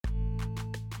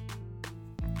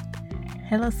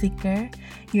Hello, Seeker.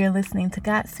 You're listening to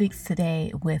God Speaks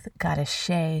Today with Goddess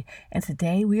Shay, and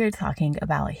today we are talking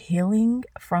about healing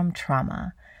from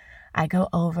trauma. I go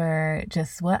over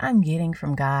just what I'm getting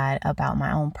from God about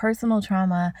my own personal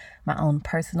trauma, my own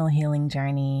personal healing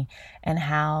journey, and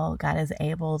how God is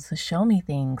able to show me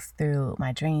things through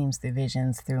my dreams, through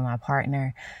visions, through my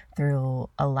partner, through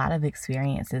a lot of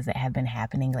experiences that have been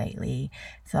happening lately.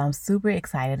 So I'm super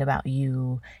excited about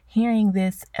you hearing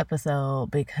this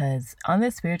episode because on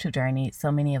this spiritual journey,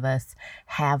 so many of us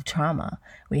have trauma.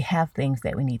 We have things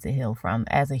that we need to heal from.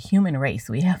 As a human race,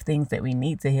 we have things that we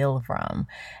need to heal from.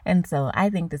 And so I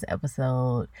think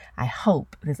I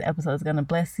hope this episode is going to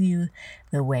bless you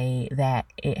the way that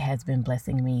it has been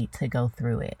blessing me to go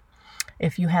through it.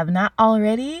 If you have not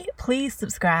already, please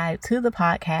subscribe to the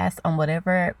podcast on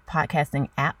whatever podcasting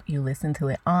app you listen to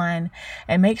it on,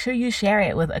 and make sure you share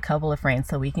it with a couple of friends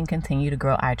so we can continue to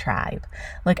grow our tribe.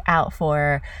 Look out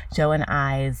for Joe and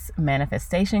I's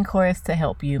manifestation course to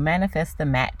help you manifest the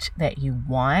match that you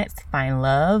want, find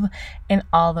love in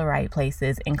all the right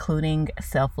places, including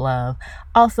self-love.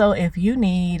 Also, if you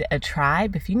need a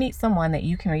tribe, if you need someone that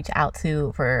you can reach out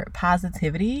to for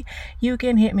positivity, you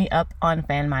can hit me up on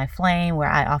Fan My Flame, where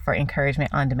I offer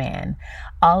encouragement on demand.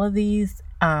 All of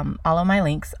my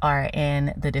links are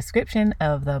in the description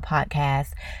of the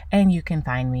podcast, and you can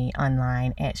find me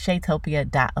online at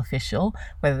shaytopia.official,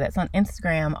 whether that's on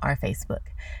Instagram or Facebook.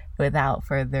 Without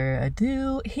further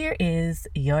ado, here is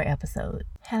your episode.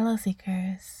 Hello,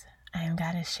 Seekers. I am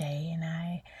Goddess Shay, and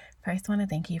I first want to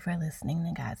thank you for listening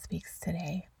to God Speaks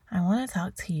Today. I want to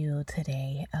talk to you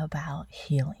today about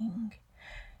healing.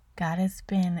 God has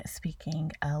been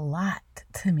speaking a lot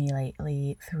to me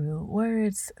lately through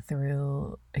words,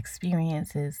 through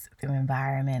experiences, through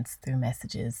environments, through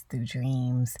messages, through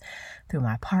dreams, through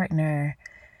my partner,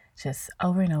 just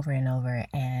over and over and over.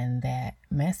 And that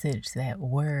message, that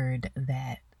word,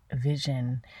 that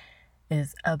vision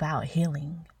is about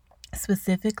healing,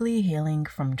 specifically healing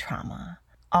from trauma.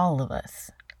 All of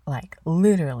us, like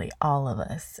literally all of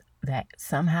us that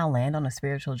somehow land on a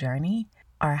spiritual journey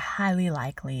are highly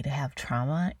likely to have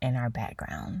trauma in our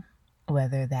background,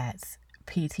 whether that's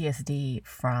PTSD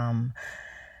from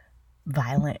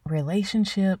violent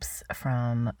relationships,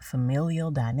 from familial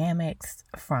dynamics,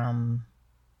 from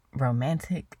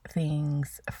romantic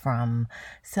things, from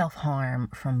self-harm,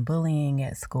 from bullying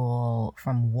at school,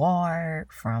 from war,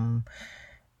 from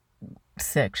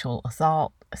sexual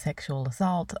assault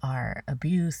or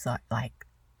abuse, or like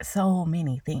so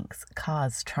many things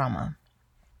cause trauma.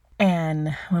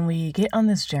 And when we get on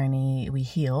this journey, we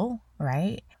heal,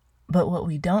 right? But what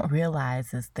we don't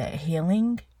realize is that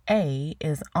healing,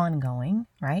 is ongoing,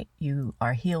 right? You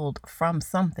are healed from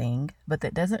something, but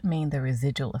that doesn't mean the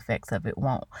residual effects of it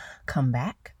won't come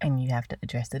back and you have to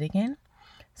address it again.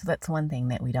 So that's one thing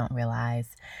that we don't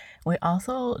realize. We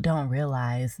also don't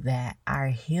realize that our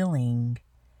healing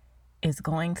is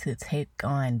going to take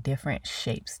on different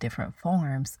shapes, different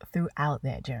forms throughout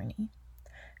that journey.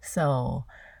 So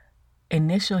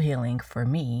initial healing for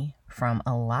me from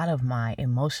a lot of my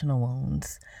emotional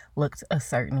wounds looked a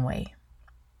certain way.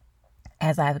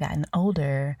 As I've gotten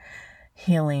older,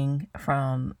 healing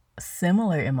from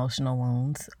similar emotional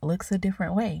wounds looks a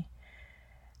different way.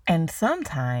 And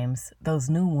sometimes those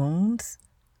new wounds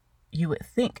you would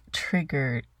think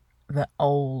triggered the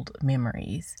old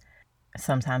memories.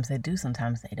 Sometimes they do,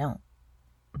 sometimes they don't.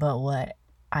 But what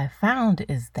I found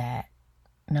is that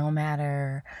no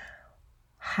matter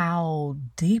how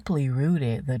deeply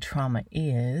rooted the trauma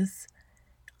is,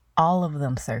 all of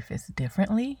them surface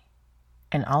differently,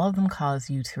 and all of them cause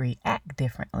you to react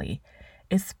differently,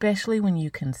 especially when you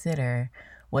consider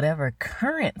whatever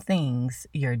current things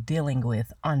you're dealing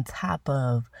with on top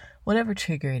of whatever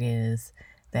trigger it is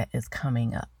that is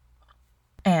coming up.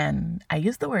 And I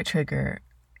use the word trigger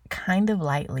kind of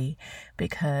lightly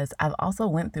because I've also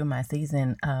went through my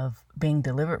season of being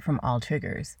delivered from all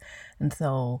triggers. And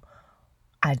so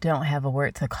I don't have a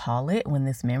word to call it when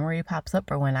this memory pops up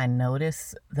or when I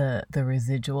notice the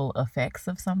residual effects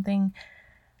of something.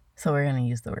 So we're going to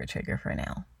use the word trigger for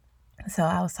now. So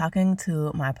I was talking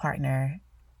to my partner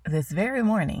this very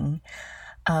morning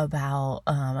about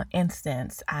an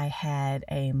instance. I had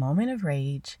a moment of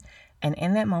rage, and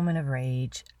in that moment of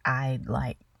rage, I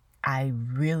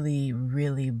really,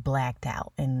 really blacked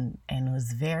out and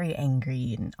was very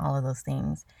angry and all of those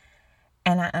things.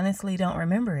 And I honestly don't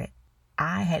remember it.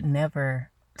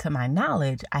 To my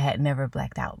knowledge, I had never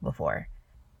blacked out before.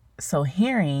 So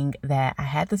hearing that I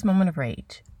had this moment of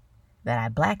rage, that I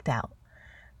blacked out,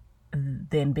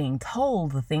 then being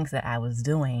told the things that I was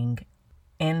doing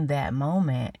in that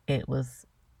moment, it was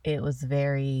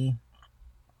very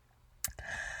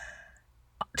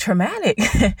traumatic.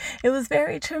 It was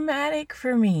very traumatic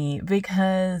for me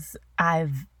because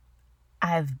I've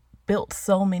built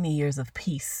so many years of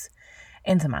peace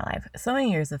into my life. So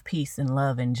many years of peace and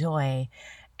love and joy.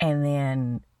 And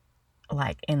then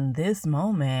like in this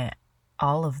moment,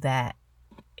 all of that,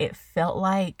 it felt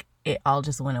like it all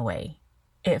just went away.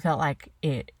 It felt like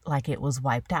it was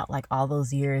wiped out. Like all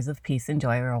those years of peace and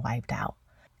joy were wiped out.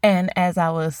 And as I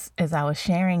was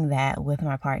sharing that with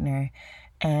my partner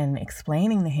and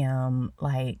explaining to him,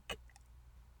 like,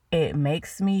 it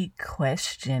makes me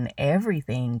question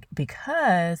everything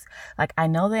because, like, I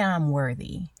know that I'm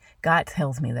worthy. God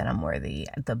tells me that I'm worthy.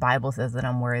 The Bible says that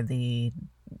I'm worthy.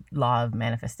 Law of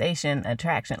manifestation,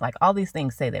 attraction, like all these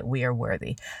things say that we are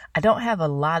worthy. I don't have a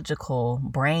logical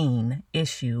brain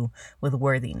issue with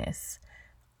worthiness.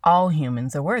 All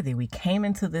humans are worthy. We came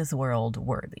into this world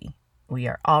worthy. We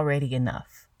are already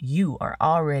enough. You are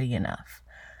already enough.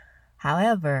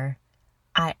 However,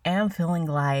 I am feeling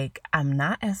like I'm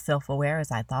not as self-aware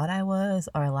as I thought I was,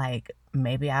 or like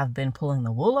maybe I've been pulling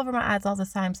the wool over my eyes all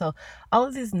this time. So all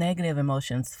of these negative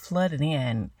emotions flooded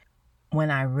in when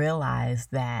I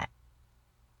realized that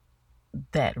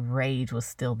rage was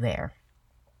still there.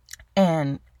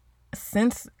 And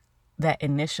since that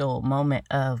initial moment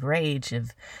of rage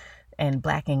and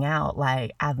blacking out,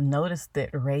 like, I've noticed that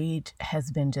rage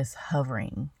has been just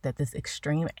hovering, that this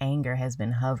extreme anger has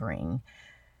been hovering.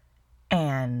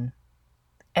 And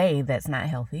A, that's not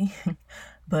healthy,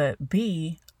 but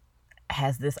B,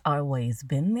 has this always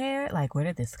been there? Like, where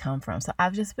did this come from? So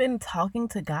I've just been talking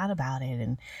to God about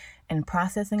it and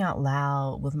processing out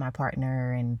loud with my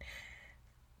partner and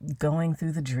going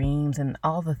through the dreams and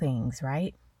all the things,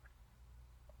 right?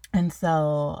 And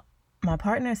so my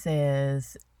partner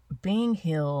says being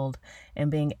healed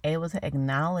and being able to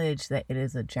acknowledge that it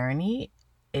is a journey,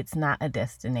 it's not a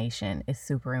destination, is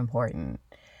super important.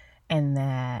 And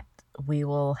that we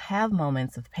will have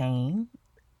moments of pain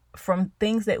from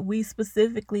things that we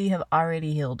specifically have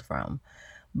already healed from.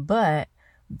 But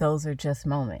those are just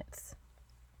moments.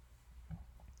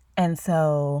 And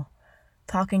so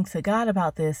talking to God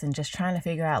about this and just trying to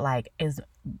figure out, like, is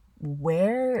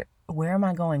where am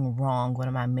I going wrong? What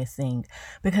am I missing?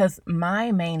 Because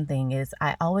my main thing is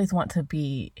I always want to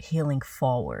be healing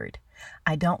forward.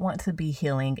 I don't want to be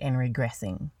healing and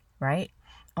regressing, right?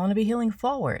 I want to be healing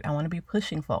forward. I want to be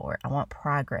pushing forward. I want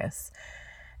progress.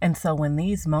 And so when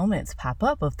these moments pop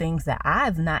up of things that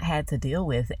I've not had to deal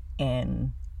with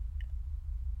in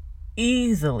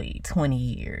easily 20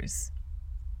 years,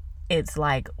 it's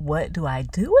like, what do I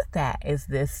do with that? Is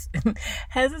this,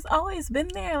 has this always been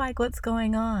there? Like, what's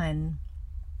going on?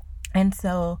 And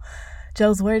so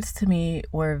Joe's words to me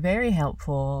were very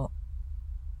helpful.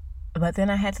 But then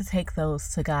I had to take those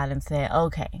to God and say,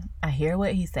 okay, I hear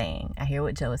what he's saying. I hear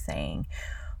what Joe is saying.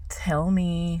 Tell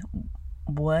me,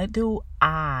 what do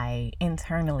I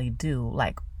internally do?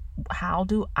 Like, how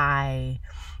do I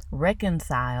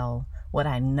reconcile what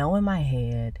I know in my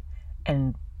head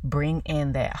and bring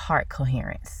in that heart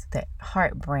coherence, that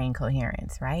heart-brain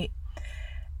coherence, right?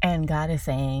 And God is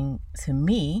saying to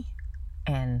me,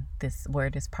 and this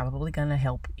word is probably going to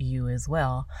help you as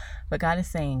well, but God is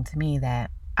saying to me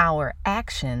that our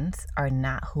actions are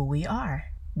not who we are.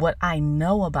 What I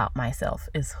know about myself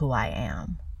is who I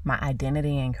am. My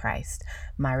identity in Christ,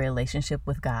 my relationship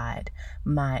with God,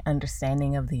 my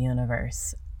understanding of the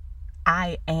universe.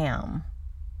 I am,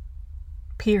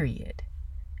 period.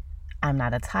 I'm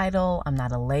not a title. I'm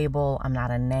not a label. I'm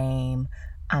not a name.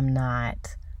 I'm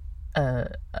not a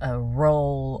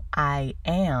role. I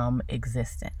am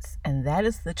existence. And that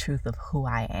is the truth of who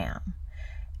I am.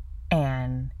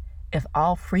 And if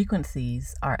all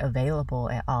frequencies are available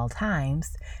at all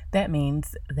times, that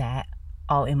means that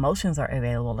all emotions are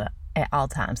available at all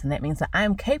times. And that means that I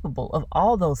am capable of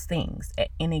all those things at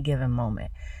any given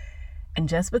moment. And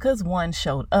just because one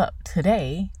showed up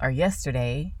today or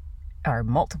yesterday or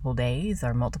multiple days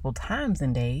or multiple times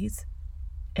in days,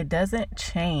 it doesn't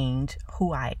change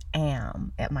who I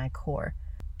am at my core.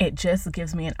 It just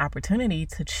gives me an opportunity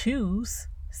to choose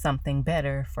something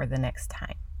better for the next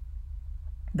time.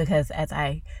 Because as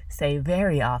I say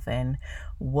very often,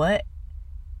 what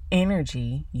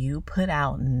energy you put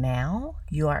out now,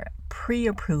 you are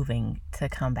pre-approving to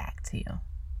come back to you.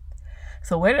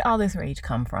 So where did all this rage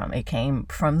come from? It came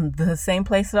from the same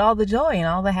place that all the joy and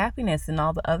all the happiness and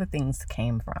all the other things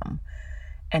came from.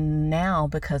 And now,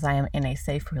 because I am in a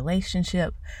safe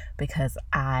relationship, because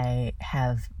I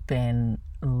have been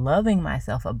loving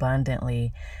myself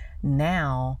abundantly,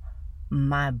 now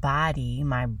my body,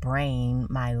 my brain,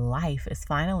 my life is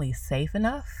finally safe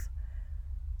enough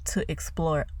to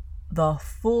explore the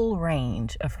full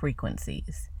range of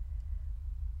frequencies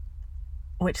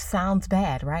which sounds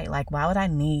bad, right? Like, why would I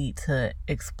need to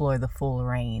explore the full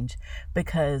range?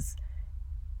 Because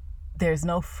there's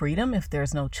no freedom if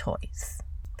there's no choice.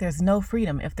 There's no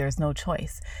freedom if there's no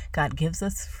choice. God gives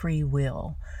us free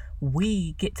will.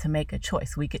 We get to make a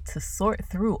choice. We get to sort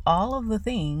through all of the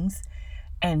things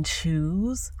and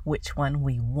choose which one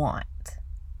we want.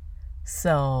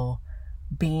 So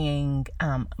being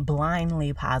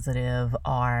blindly positive,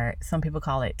 or some people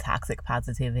call it toxic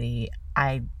positivity,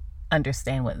 I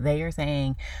understand what they are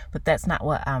saying, but that's not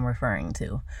what I'm referring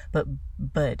to.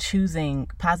 But choosing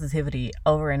positivity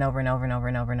over and over and over and over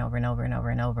and over and over and over and over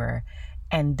and over,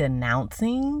 and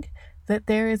denouncing that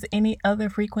there is any other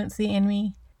frequency in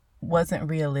me wasn't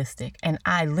realistic. And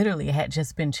I literally had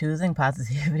just been choosing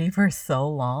positivity for so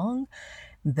long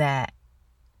that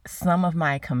some of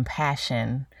my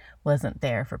compassion wasn't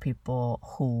there for people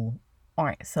who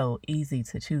aren't so easy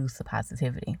to choose the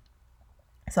positivity.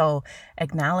 So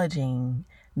acknowledging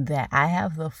that I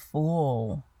have the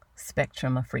full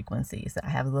spectrum of frequencies, that I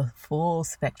have the full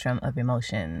spectrum of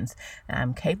emotions, and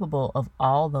I'm capable of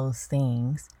all those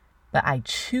things, but I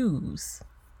choose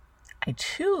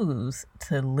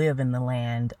to live in the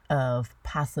land of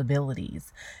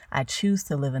possibilities. I choose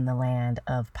to live in the land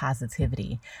of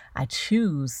positivity. I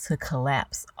choose to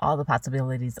collapse all the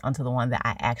possibilities onto the one that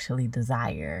I actually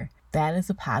desire. That is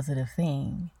a positive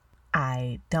thing.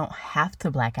 I don't have to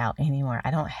black out anymore.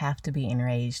 I don't have to be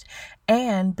enraged.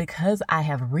 And because I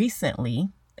have recently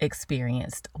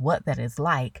experienced what that is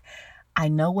like, I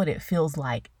know what it feels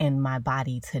like in my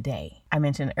body today. I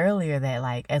mentioned earlier that,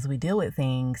 like, as we deal with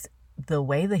things, the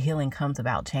way the healing comes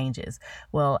about changes.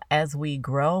 Well, as we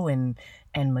grow and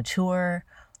mature,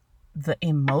 the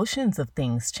emotions of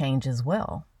things change as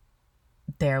well.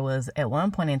 There was at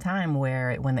one point in time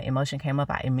where when the emotion came up,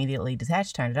 I immediately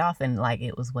detached, turned it off, and like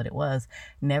it was what it was,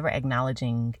 never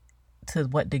acknowledging to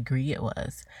what degree it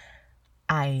was.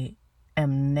 I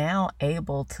am now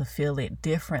able to feel it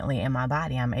differently in my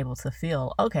body. I'm able to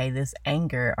feel, okay, this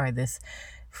anger or this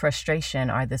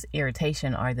frustration or this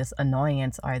irritation or this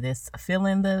annoyance or this fill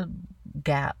in the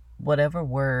gap, whatever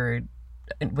word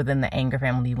within the anger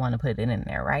family you want to put it in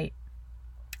there, right?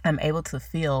 I'm able to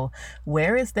feel,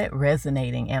 where is that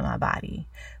resonating in my body?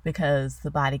 Because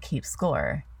the body keeps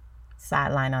score.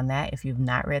 Sideline on that, if you've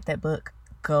not read that book,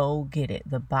 go get it.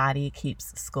 The Body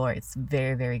Keeps Score. It's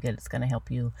very, very good. It's going to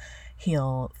help you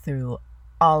heal through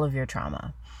all of your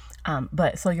trauma.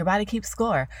 But so your body keeps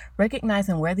score.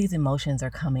 Recognizing where these emotions are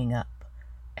coming up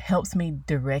helps me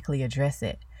directly address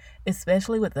it,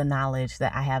 especially with the knowledge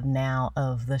that I have now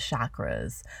of the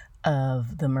chakras,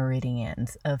 of the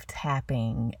meridians, of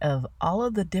tapping, of all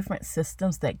of the different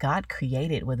systems that God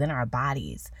created within our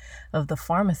bodies, of the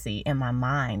pharmacy in my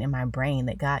mind, in my brain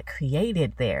that God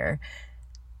created there.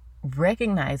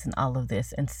 Recognizing all of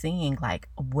this and seeing like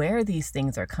where these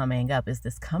things are coming up. Is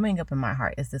this coming up in my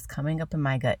heart? Is this coming up in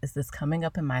my gut? Is this coming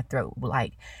up in my throat?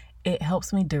 Like, it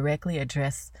helps me directly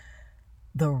address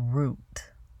the root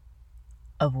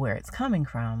of where it's coming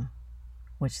from,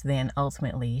 which then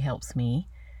ultimately helps me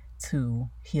to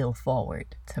heal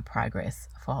forward, to progress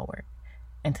forward,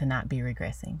 and to not be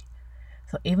regressing.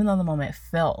 So even though the moment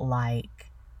felt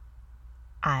like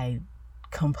I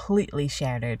completely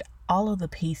shattered all of the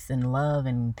peace and love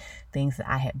and things that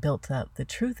I had built up, the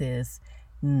truth is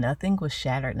nothing was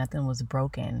shattered, nothing was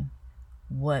broken.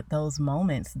 What those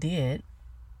moments did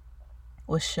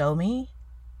was show me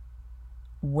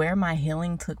where my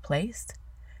healing took place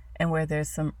and where there's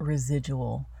some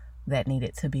residual that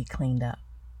needed to be cleaned up.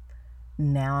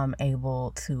 Now I'm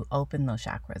able to open those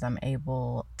chakras. I'm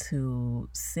able to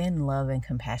send love and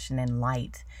compassion and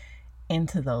light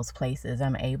into those places.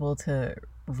 I'm able to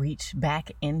reach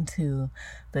back into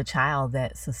the child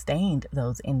that sustained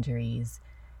those injuries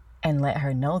and let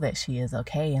her know that she is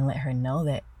okay, and let her know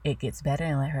that it gets better,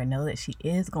 and let her know that she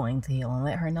is going to heal, and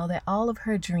let her know that all of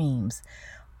her dreams,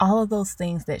 all of those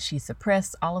things that she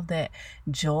suppressed, all of that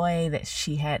joy that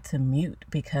she had to mute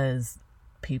because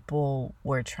people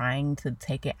were trying to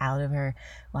take it out of her,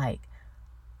 like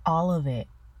all of it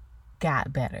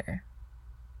got better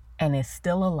and is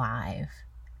still alive.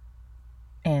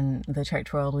 In the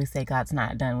church world, we say God's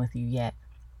not done with you yet.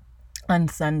 On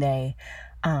Sunday,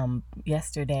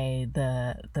 yesterday,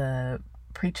 the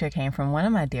preacher came from one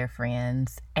of my dear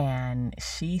friends, and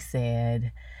she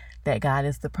said that God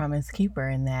is the promise keeper,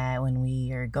 and that when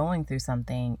we are going through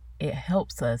something, it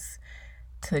helps us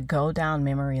to go down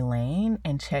memory lane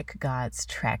and check God's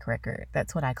track record.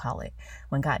 That's what I call it.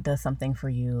 When God does something for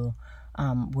you,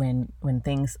 when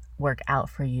things work out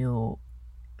for you,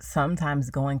 sometimes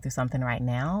going through something right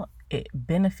now, it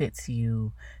benefits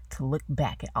you to look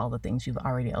back at all the things you've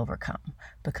already overcome,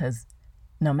 because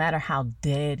no matter how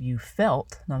dead you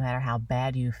felt, no matter how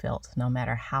bad you felt, no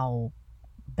matter how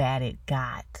bad it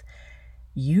got,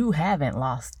 you haven't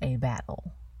lost a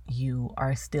battle. You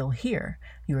are still here.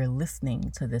 You are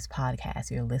listening to this podcast.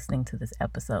 You're listening to this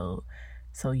episode.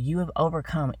 So you have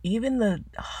overcome even the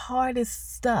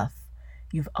hardest stuff.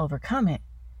 You've overcome it.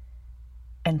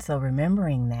 And so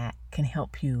remembering that can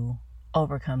help you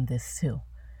overcome this too,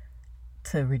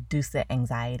 to reduce that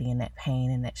anxiety and that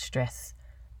pain and that stress.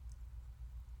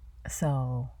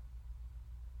 So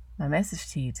my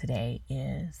message to you today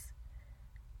is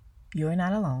you're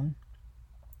not alone.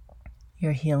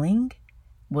 Your healing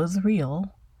was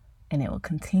real, and it will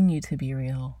continue to be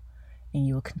real, and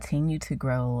you will continue to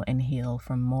grow and heal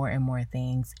from more and more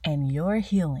things. And your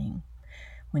healing,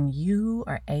 when you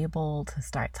are able to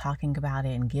start talking about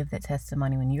it and give that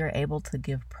testimony, when you're able to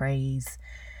give praise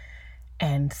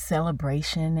and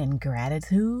celebration and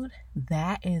gratitude,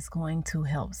 that is going to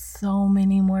help so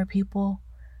many more people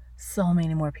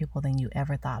than you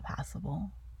ever thought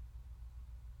possible.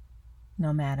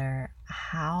 No matter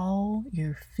how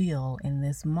you feel in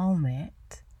this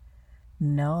moment,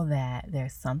 know that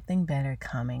there's something better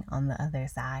coming on the other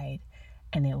side,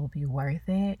 and it will be worth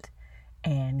it.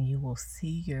 And you will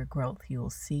see your growth. You will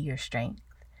see your strength.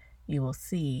 You will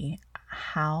see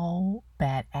how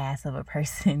badass of a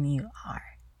person you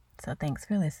are. So thanks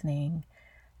for listening,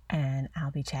 and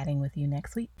I'll be chatting with you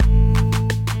next week.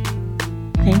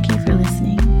 Thank you for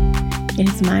listening. It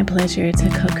is my pleasure to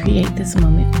co-create this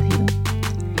moment with you.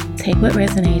 Take what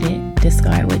resonated,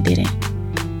 discard what didn't.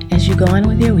 As you go on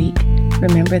with your week,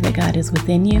 remember that God is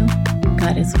within you,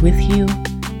 God is with you,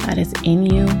 God is in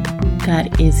you,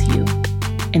 God is you,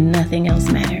 and nothing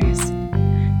else matters.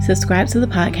 Subscribe to the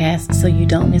podcast so you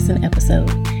don't miss an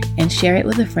episode, and share it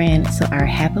with a friend so our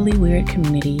happily weird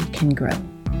community can grow.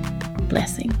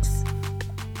 Blessings.